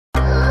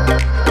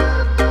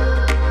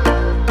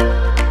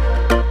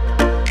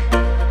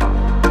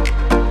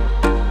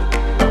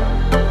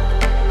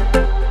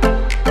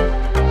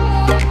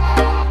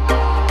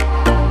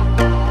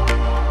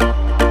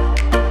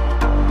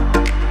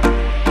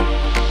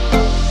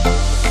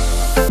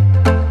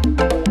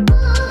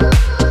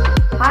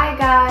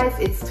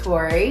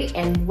Tori,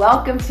 and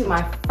welcome to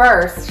my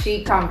first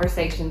Chic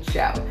Conversation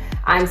show.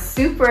 I'm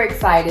super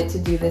excited to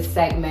do this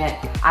segment.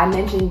 I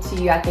mentioned to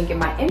you, I think in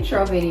my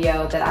intro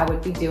video, that I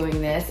would be doing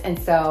this, and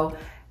so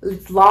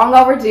it's long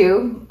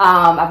overdue.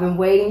 I've been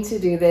waiting to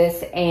do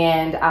this,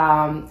 and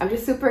I'm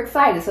just super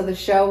excited. So the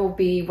show will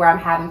be where I'm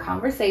having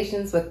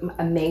conversations with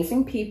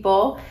amazing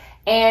people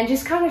and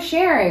just kind of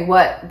sharing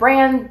what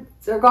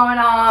brands are going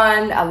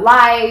on,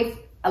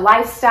 a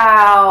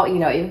lifestyle,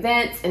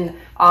 events and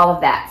all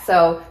of that.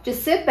 So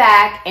just sit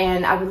back,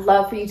 and I would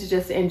love for you to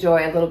just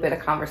enjoy a little bit of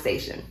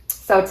conversation.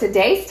 So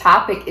today's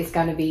topic is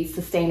going to be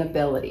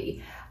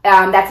sustainability.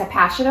 That's a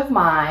passion of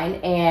mine,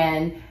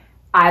 and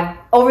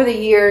over the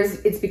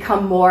years, it's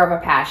become more of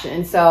a passion.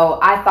 And so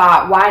I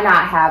thought, why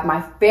not have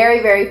my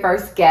very, very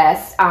first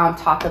guest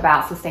talk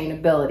about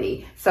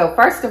sustainability? So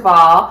first of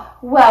all,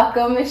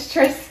 welcome, Miss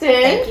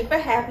Tristan. Thank you for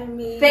having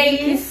me.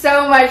 Thank you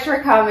so much for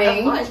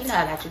coming. Of course, you know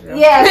I got you, girl.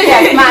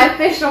 Yes, my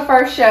official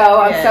first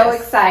show. I'm so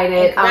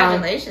excited.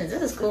 Congratulations,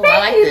 this is cool. I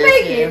like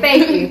this.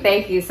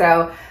 Thank you.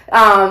 So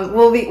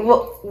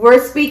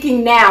we're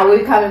speaking now.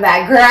 We're coming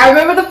back. Girl, I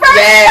remember the first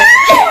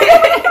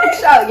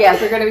show.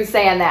 Yes, we're going to be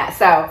saying that.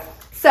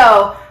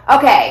 So,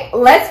 okay,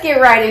 let's get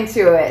right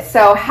into it.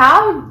 So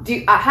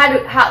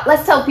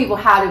let's tell people,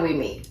 how do we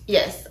meet?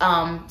 Yes,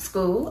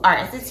 school, art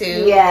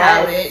institute,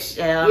 yes.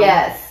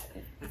 college,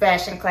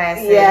 fashion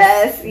classes.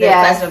 Yes.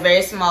 Classes are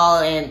very small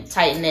and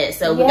tight knit,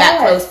 so we got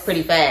close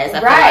pretty fast.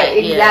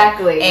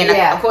 Exactly. And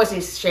of course,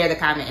 we share the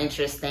common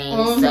interest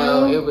things,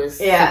 so it was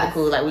super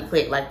cool. Like we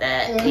clicked like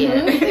that.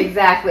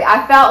 Exactly.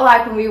 I felt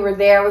like when we were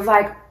there, it was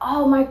like,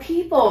 oh, my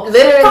people.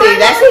 Literally,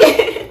 that's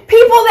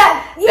people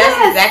that,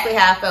 That's exactly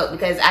how I felt,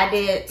 because I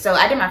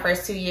did my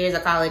first 2 years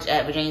of college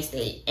at Virginia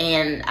State,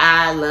 and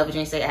I love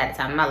Virginia State. I had the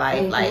time of my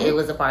life. Like, it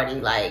was a party,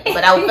 but I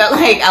felt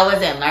like I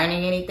wasn't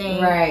learning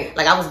anything. Right.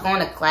 Like, I was going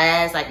to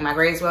class, like my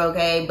grades were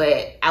okay,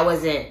 but I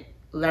wasn't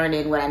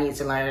learning what I needed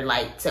to learn,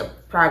 like, to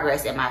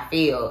progress in my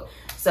field.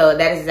 So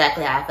that is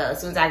exactly how I felt. As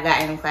soon as I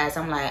got in class,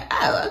 I'm like,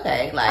 oh,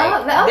 okay.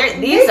 Like,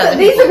 these are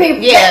people.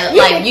 Yeah,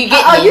 like, you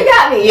get me. Oh, you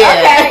got me. Yeah.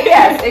 Okay,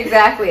 yes,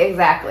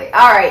 exactly.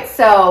 All right,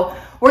 so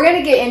we're going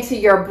to get into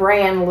your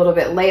brand a little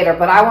bit later,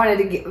 but I wanted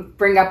to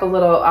bring up a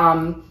little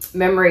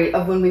memory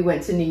of when we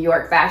went to New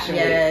York Fashion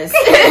Week. Yes.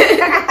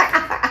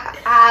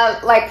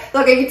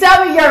 Look, can you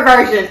tell me your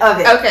version of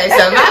it? Okay,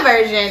 so my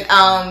version,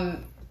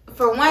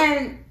 for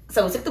one,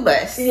 so we took the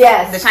bus.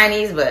 Yes. The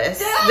Chinese bus.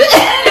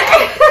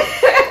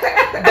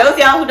 Those of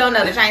y'all who don't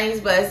know, the Chinese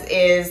bus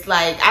is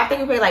like, I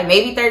think we paid like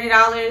maybe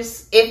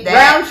 $30, if that.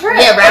 Round trip.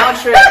 Yeah, round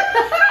trip.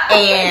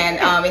 And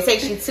it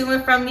takes you to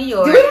and from New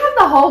York. Do we have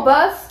the whole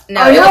bus?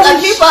 No, it was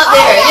other people up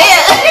there.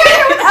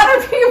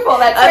 Other people.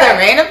 That's other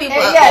random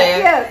people up there.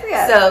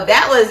 Yes. So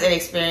that was an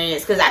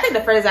experience, because I think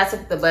the first I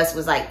took the bus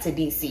was like to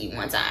DC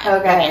one time,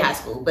 like in high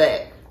school.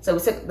 But so we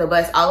took the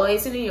bus all the way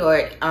to New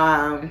York.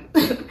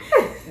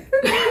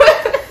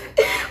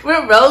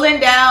 We're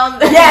rolling down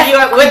New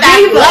York with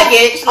our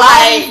luggage,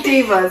 like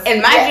divas. And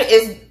mind you,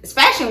 it's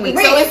fashion week,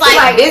 so it's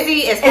like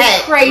busy as heck.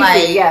 It's crazy.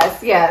 Like,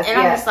 yes. And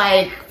I'm just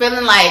like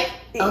feeling like,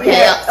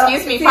 okay,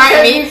 excuse me,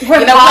 pardon me.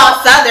 We're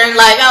all Southern,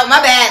 like, oh, my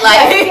bad,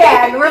 like,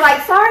 and we're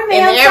like, sorry,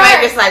 man. And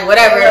everybody just like,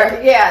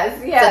 whatever. Yes.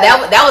 So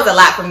that was a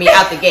lot for me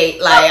out the gate.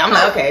 Like, I'm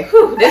like, okay,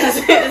 this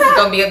is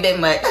gonna be a bit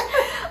much.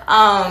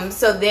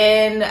 So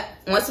then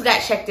once we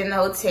got checked in the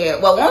hotel,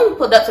 well, when we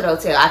pulled up to the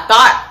hotel, I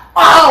thought,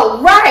 oh,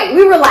 right.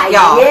 We were like,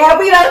 y'all,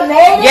 we done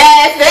made it.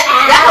 Yes, that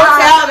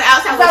hotel on the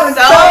outside was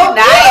so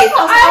nice.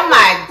 Oh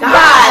my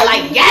God.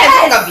 Like, yes,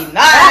 it's going to be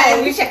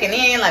nice. We checking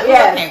in, like, we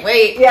can't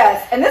wait.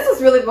 Yes. And this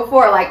was really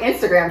before, like,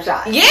 Instagram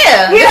shots.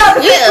 Yeah.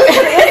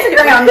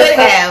 Instagram.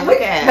 We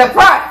can have.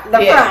 The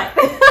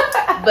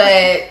front.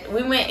 But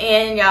we went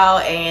in, y'all,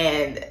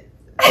 and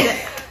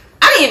I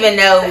don't even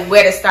know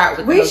where to start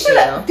with the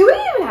hotel. Do we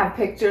even have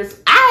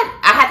pictures?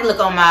 I had to look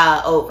on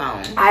my old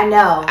phone. I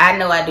know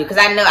I do, because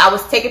I know I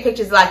was taking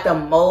pictures of, like, the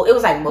mold. It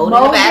was like mold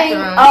in the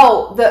bathroom.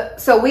 Oh,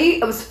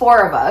 it was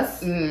 4 of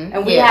us,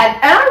 and we had,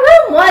 and our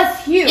room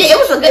was huge. Yeah, it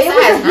was a good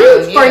size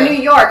room. Huge for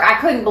New York. I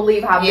couldn't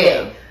believe how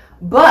big.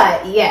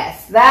 But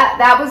yes,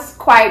 that was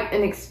quite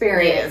an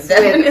experience.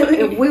 Yes, definitely.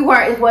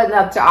 It wasn't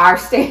up to our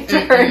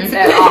standards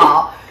at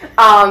all.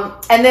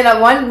 And then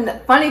one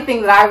funny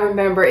thing that I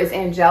remember is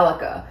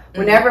Angelica.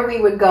 Whenever we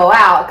would go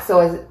out, so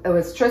it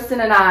was Tristan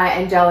and I,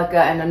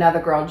 Angelica, and another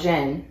girl,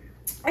 Jen.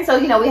 And so,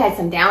 we had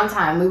some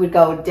downtime. We would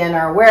go to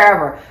dinner,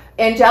 wherever.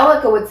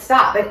 Angelica would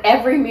stop at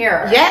every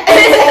mirror. Yeah. And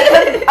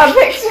take a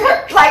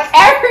picture. Like,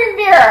 every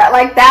mirror.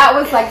 Like, that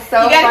was, like, so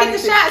funny. You gotta get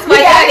the shots.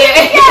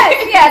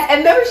 Yes. And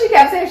remember, she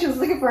kept saying she was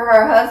looking for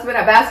her husband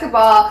at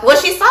basketball. Well,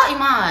 she saw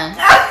Iman.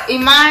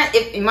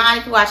 If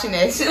you're watching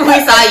this, we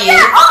saw you.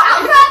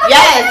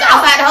 Yes,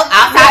 outside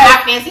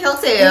our fancy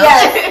hotel.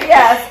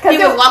 Yes. He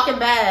was walking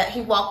back.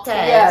 He walked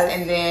past,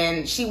 and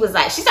then she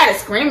started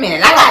screaming,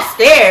 and I got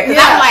scared,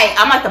 because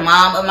I'm like the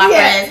mom of my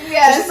friends.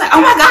 Yes. So she's like,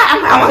 oh my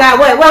God,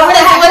 what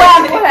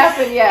happened? What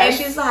happened? Yeah. And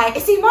she's like,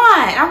 it's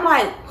Iman. And I'm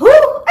like, who?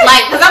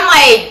 Like, because I'm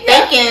like,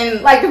 thank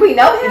looking like, do we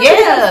know him?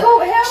 Yeah.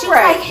 She was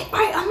like,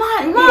 right, I'm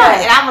on.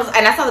 Yeah.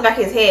 And I saw the back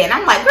of his head, and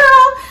I'm like,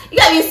 girl, you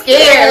gotta be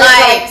scared.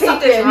 Like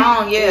something's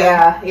wrong.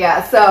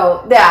 Yeah.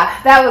 So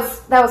that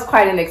was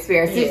quite an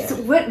experience.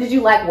 Did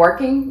you like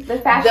working the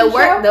fashion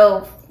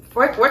show?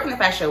 Working the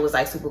fashion show was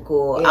like super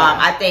cool.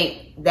 I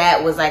think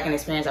that was like an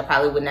experience I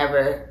probably would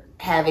never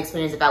have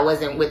experienced if I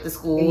wasn't with the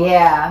school.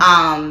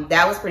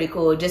 That was pretty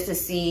cool just to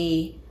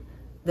see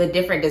the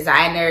different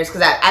designers,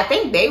 because I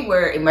think they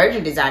were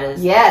emerging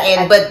designers.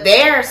 But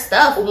their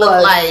stuff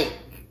looked like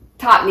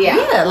top.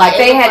 Like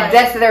they had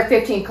that's their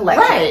 15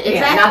 collection, right?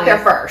 Exactly, not their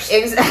first.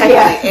 Exactly,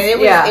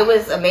 and it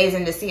was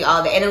amazing to see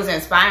all that, and it was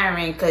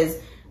inspiring because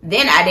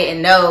then I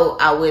didn't know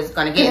I was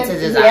going to get into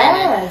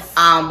designing.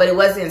 But it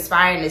was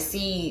inspiring to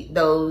see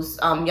those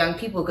young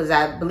people, because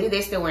I believe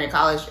they still were in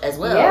college as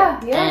well.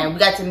 And we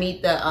got to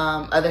meet the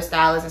other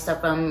stylists and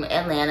stuff from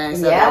Atlanta, and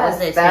so that was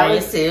the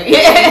experience too.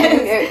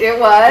 It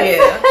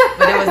was.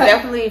 But it was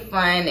definitely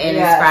fun and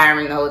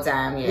inspiring the whole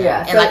time.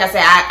 And so, like I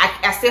said,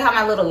 I still have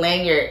my little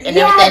lanyard and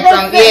everything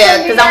from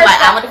because I'm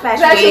like, I went to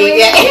Fashion Week.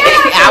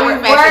 I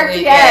went to Fashion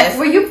Week. Yes.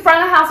 Were you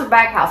front of house or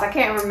back house? I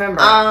can't remember.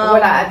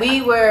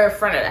 We were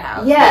front of the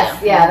house.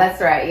 Yeah,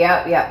 that's right.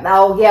 Yep.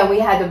 Oh, yeah, we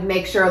had to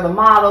make sure the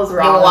models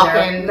were all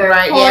walking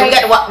right. Yeah, we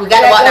got to walk down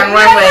the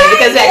runway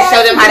because we had to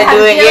show them how to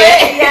do it.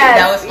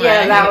 That was fun.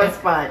 That was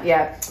fun.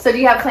 Yeah. So, do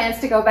you have plans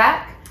to go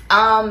back?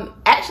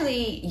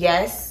 Actually,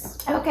 yes.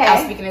 Okay. I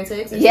was speaking into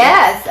existence.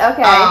 Yes.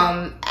 Okay.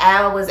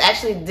 I was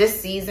actually this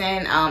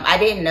season. I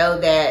didn't know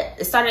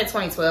that it started in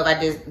 2012. I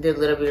just did a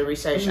little bit of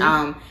research.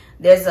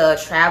 There's a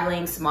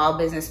traveling small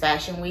business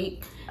fashion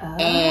week,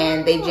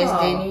 and they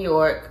just did New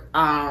York.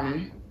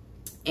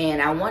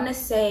 And I want to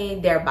say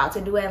they're about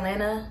to do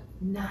Atlanta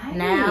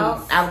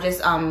now. I'll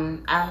just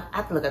I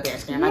have to look up their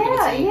Instagram. I'll give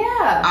it to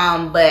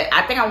you. But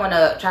I think I want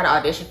to try to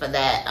audition for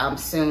that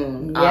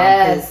soon.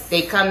 Because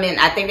they come in.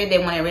 I think they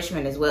did one in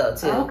Richmond as well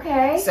too.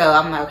 Okay. So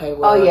I'm like, okay,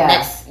 well,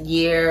 next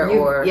year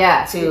or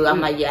two, I'm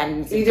like, I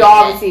need to you do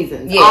all the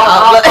seasons. Yeah,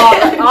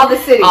 all the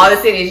cities. All the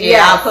cities.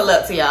 Yeah, I'll pull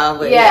up to y'all.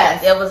 But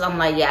it was. I'm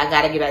like, I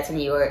got to get back to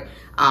New York.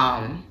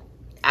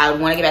 I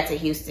want to get back to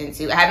Houston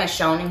too. I haven't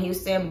shown in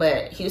Houston,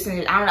 but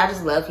Houston, I don't know, I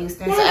just love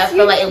Houston. So I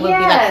feel like it would be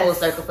like full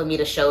circle for me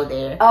to show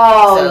there.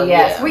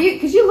 Were you,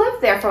 because you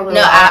lived there for a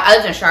little while. No, I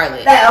lived in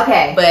Charlotte.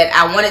 Okay. But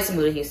I wanted to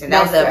move to Houston.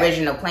 That was the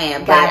original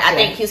plan. But I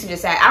think Houston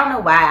just had, I don't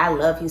know why I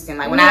love Houston.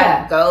 Like when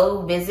I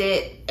go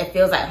visit, it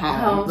feels like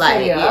home. Like,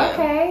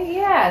 okay,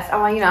 yes.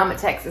 Oh, I'm a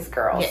Texas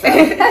girl. So.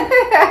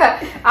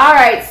 All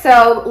right,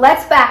 so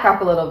let's back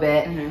up a little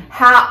bit.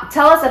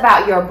 Tell us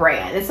about your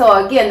brand. And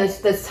so again,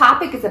 this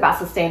topic is about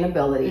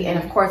sustainability.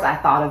 And of course, I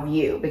thought of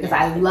you because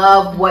I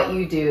love what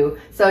you do.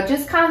 So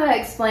just kind of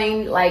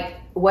explain like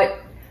what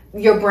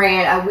your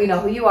brand, we know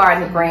who you are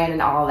and the brand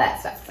and all that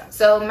stuff.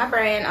 So my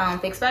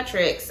brand, Fix by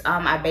Tricks,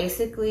 I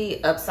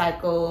basically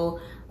upcycle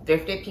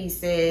thrifted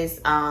pieces,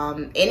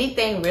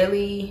 anything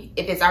really,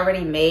 if it's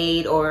already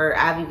made, or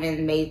I've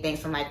even made things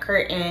from like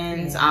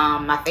curtains.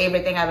 My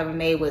favorite thing I've ever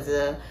made was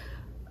a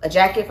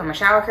jacket from a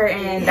shower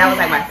curtain. That was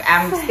like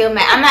I'm still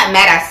mad. I'm not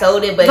mad I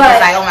sold it, but it's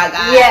like, oh my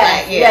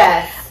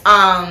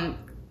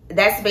God.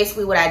 That's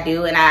basically what I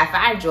do, and I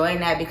find joy in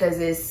that because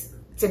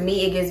to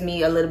me, it gives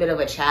me a little bit of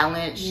a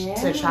challenge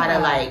to try to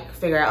like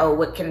figure out,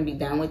 what can be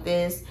done with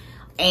this.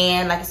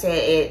 And like I said,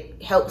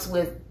 it helps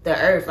with the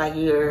earth. Like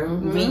you're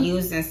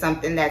reusing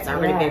something that's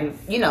already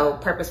been,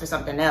 purpose for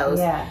something else.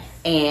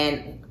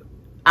 And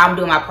I'm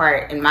doing my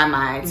part in my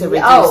mind to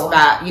reduce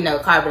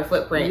carbon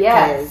footprint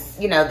because,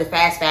 the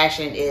fast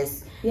fashion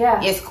is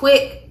it's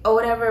quick or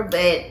whatever.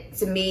 But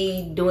to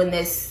me, doing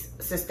this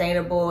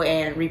sustainable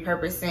and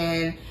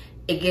repurposing,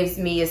 it gives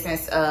me a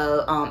sense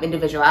of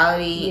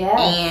individuality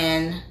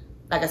and,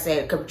 like I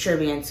said,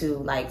 contributing to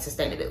like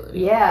sustainability.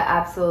 Yeah,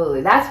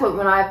 absolutely. That's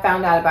when I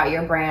found out about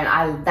your brand,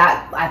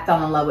 I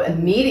fell in love with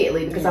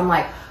immediately because I'm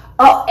like,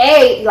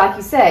 like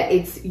you said,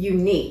 it's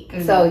unique.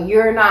 So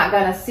you're not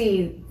gonna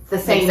see the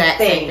same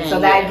thing.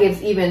 So that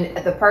gives even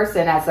the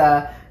person as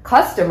a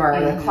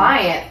customer, the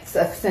client,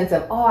 a sense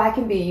of, I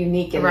can be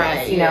unique in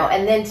this,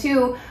 and then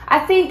too, I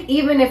think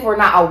even if we're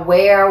not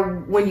aware,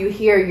 when you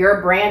hear your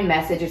brand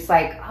message, it's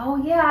like,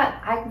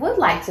 I would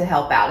like to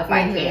help out if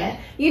I can.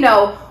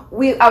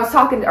 I was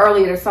talking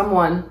earlier to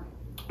someone,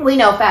 we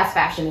know fast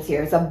fashion is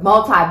here. It's a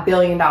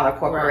multi-billion-dollar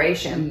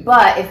corporation,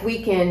 but if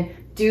we can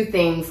do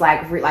things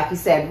like you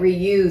said,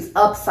 reuse,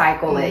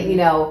 upcycle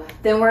it,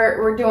 then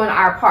we're doing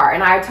our part.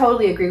 And I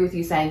totally agree with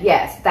you saying,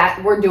 yes,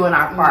 that we're doing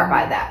our part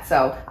by that.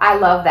 So I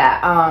love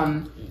that.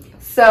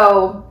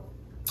 So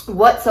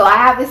I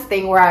have this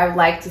thing where I would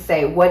like to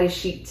say, what is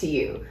chic to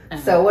you?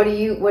 So what do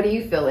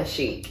you feel is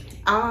chic?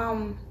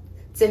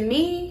 To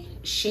me,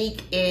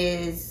 chic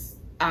is,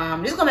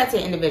 just go back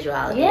to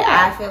individuality.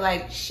 I feel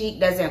like chic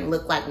doesn't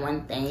look like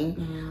one thing.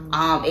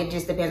 It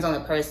just depends on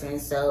the person.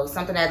 So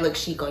something that looks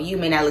chic on you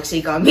may not look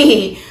chic on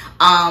me.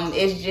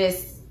 It's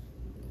just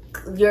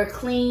your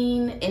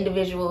clean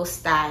individual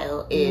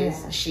style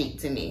is chic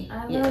to me.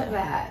 I love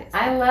that.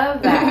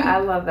 I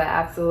love that.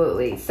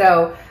 Absolutely.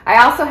 So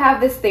I also have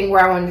this thing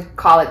where I want to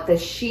call it the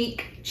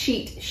chic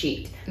cheat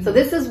sheet. So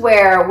this is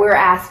where we're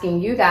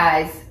asking you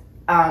guys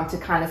to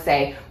kind of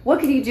say, what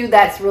could you do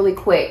that's really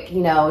quick, you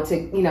know, to,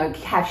 you know,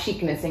 have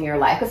chicness in your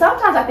life? Because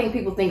sometimes I think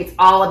people think it's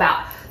all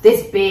about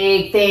this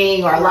big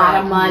thing or a lot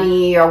of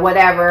money or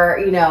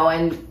whatever, you know,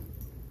 and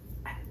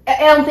I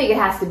don't think it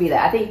has to be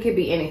that. I think it could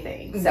be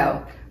anything.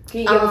 So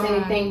can you give us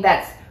anything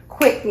that's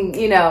quick and,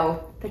 you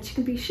know, that you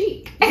can be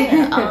chic?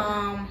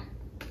 Yeah,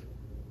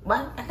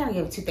 well, I gotta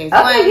give two things.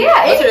 Okay, One,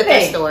 yeah, go to the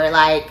thrift store.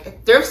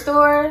 Like, thrift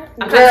store,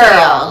 I'm trying to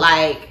tell y'all,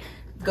 like,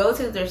 go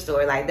to the thrift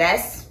store. Like,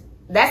 that's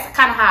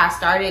kind of how I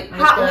started.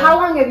 How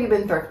long have you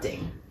been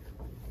thrifting?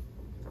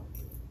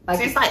 Like,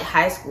 since like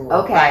high school.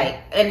 Okay.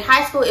 Like, in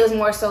high school, it was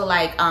more so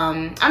like, I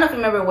don't know if you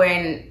remember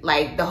when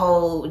like the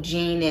whole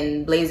jean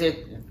and blazer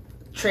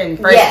trend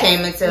first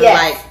came into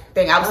like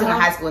thing. I was in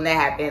high school when that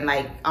happened.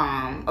 Like,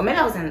 or maybe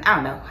I was in, I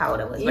don't know how old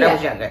I was, but I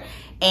was younger.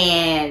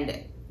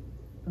 And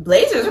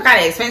blazers were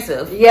kind of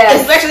expensive. Yes.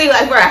 Especially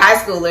like for a high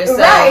schooler.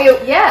 So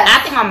I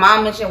think my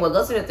mom mentioned, well,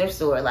 go to the thrift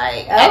store.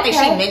 Like, I think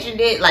she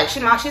mentioned it. Like,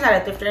 she's not a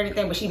thrifter or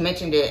anything, but she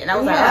mentioned it. And I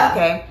was like, oh,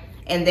 okay.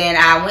 And then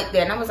I went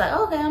there and I was like,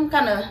 okay, I'm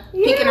kind of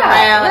peeking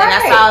around. And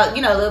I saw,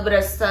 you know, a little bit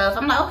of stuff.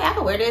 I'm like, okay, I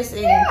can wear this.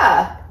 And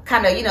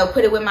kind of, you know,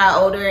 put it with my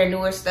older and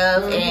newer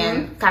stuff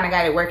and kind of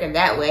got it working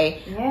that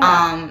way.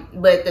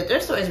 But the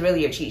thrift store is really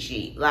your cheat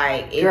sheet.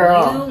 Like, if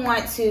you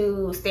want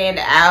to stand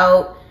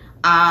out,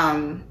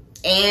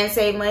 and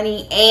save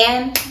money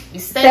and be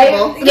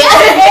stable. And save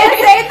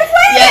the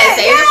planet.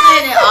 Save the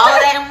planet. All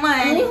that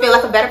money. You feel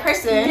like a better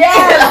person.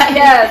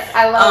 Yes,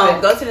 I love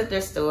it. Go to the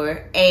thrift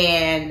store.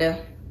 And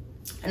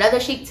another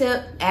chic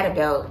tip, add a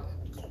belt.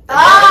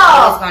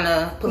 Oh, it's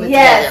gonna pull it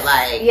together.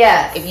 Like,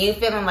 if you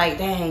feeling like,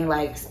 dang,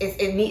 like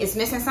it's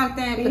missing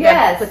something, put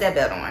that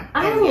belt on.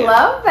 I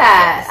love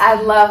that. I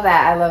love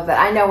that. I love that.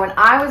 I know when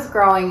I was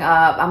growing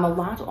up, I'm a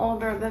lot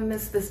older than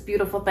this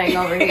beautiful thing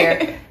over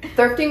here.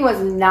 Thrifting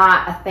was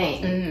not a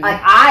thing. Like,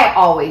 I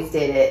always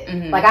did it.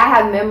 Like, I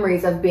have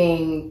memories of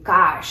being,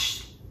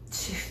 gosh,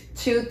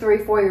 2,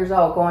 3, 4 years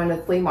old, going to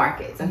flea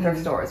markets and thrift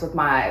stores with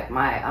my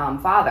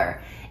father,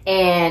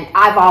 and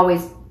I've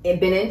always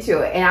been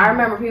into it. And I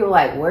remember people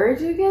like, where'd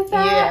you get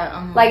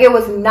that? Like, it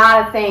was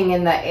not a thing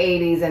in the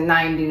 80s and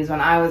 90s when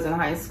I was in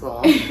high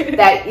school.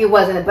 That it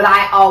wasn't, but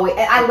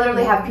I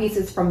literally have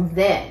pieces from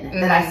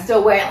then that I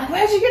still wear. Like,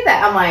 where'd you get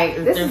that? I'm like,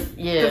 this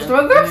is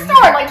from a thrift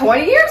store like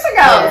 20 years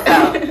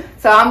ago.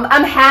 So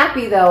I'm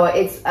happy though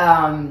it's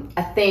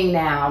a thing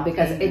now,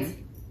 because it's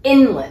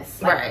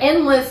endless, like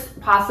endless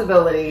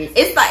possibilities.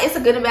 It's like, it's a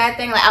good and bad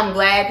thing. Like, I'm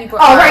glad people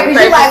are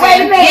because you're like, wait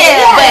a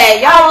minute,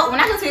 but y'all, when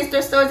I go to these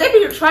thrift stores, they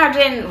be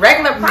charging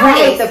regular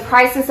price. The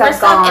prices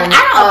have gone, and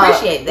I don't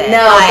appreciate that.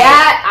 No,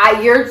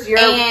 like, you're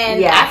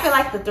and I feel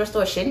like the thrift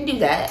store shouldn't do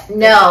that.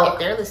 No, if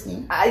they're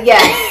listening,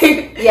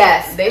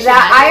 yes, they should.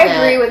 I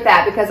agree with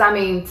that, because I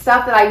mean,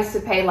 stuff that I used to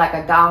pay like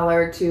 $1,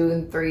 $2,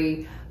 and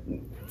 $3.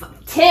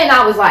 10,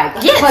 I was like,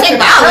 $10. Like,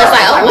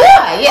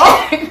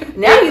 oh,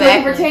 now you're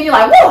looking for 10, you're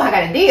like, whoa, I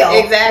got a deal.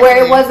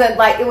 Where it wasn't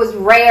like, it was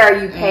rare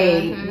you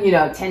paid, you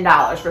know,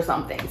 $10 for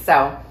something.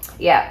 So,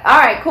 yeah. All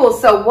right, cool.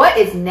 So, what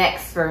is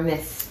next for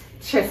Miss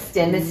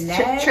Tristan? Miss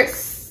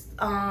Tricks?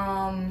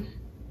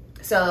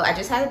 So, I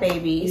just had a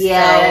baby. So,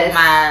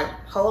 my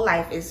whole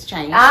life is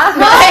changed.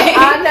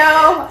 I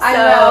know.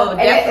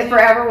 And it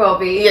forever will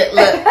be.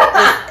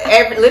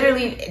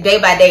 Literally day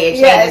by day it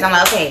changes. I'm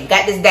like, okay,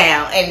 got this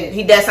down. And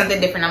he does something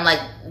different. I'm like,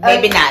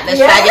 maybe not. Let's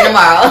try again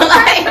tomorrow.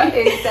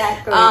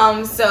 Exactly.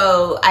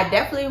 So I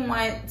definitely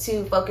want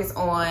to focus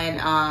on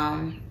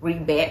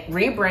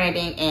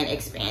rebranding and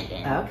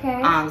expanding. Okay.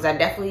 Because I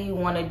definitely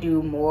want to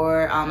do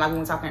more. Like we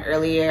were talking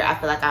earlier, I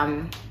feel like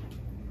I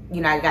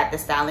got the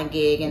styling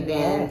gig, and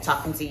then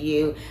talking to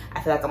you,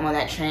 I feel like I'm on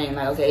that train.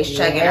 Like, okay, it's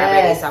chugging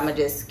already, so I'm gonna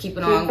just keep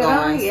it on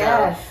going.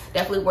 So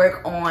definitely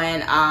work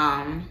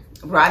on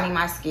broadening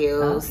my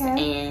skills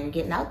and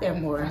getting out there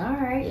more. All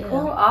right,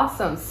 cool,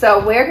 awesome. So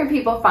where can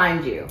people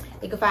find you?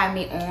 You can find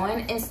me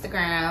on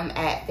Instagram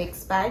at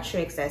Fixed by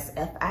Tricks. That's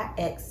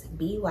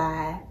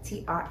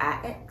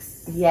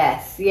FIXBYTRIX.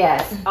 Yes,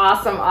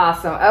 awesome.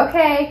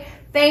 Okay.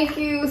 Thank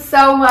you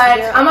so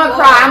much. I'm gonna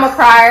cry. I'm a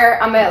crier.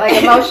 I'm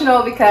like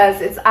emotional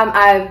because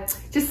I'm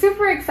just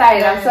super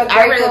excited. I'm so grateful.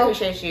 I really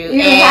appreciate you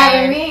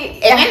having me.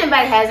 If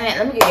anybody hasn't,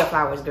 let me give you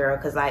flowers, girl.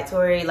 Because like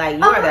Tori, like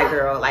you are that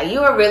girl. Like you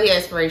are really an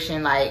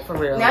inspiration. Like for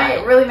real. Now like,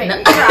 you really make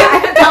me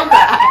cry. Don't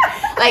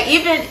cry. Like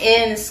even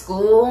in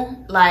school,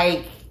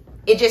 like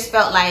it just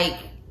felt like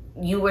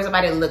you were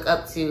somebody to look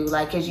up to,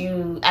 like, because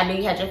I knew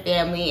you had your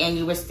family and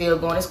you were still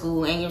going to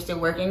school and you were still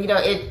working. You know,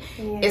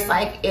 it's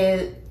like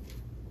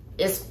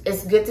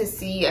it's good to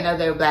see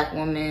another Black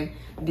woman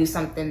do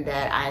something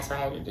that I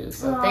aspire to do.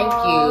 So thank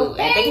you.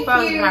 And thank you for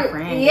always being my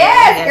friend.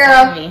 Yes,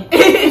 girl.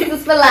 This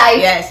is for life.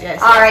 Yes.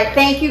 All right.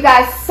 Thank you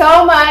guys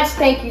so much.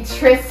 Thank you,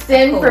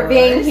 Tristan, for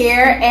being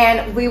here.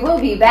 And we will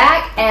be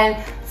back. And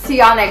see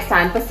y'all next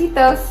time.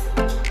 Besitos.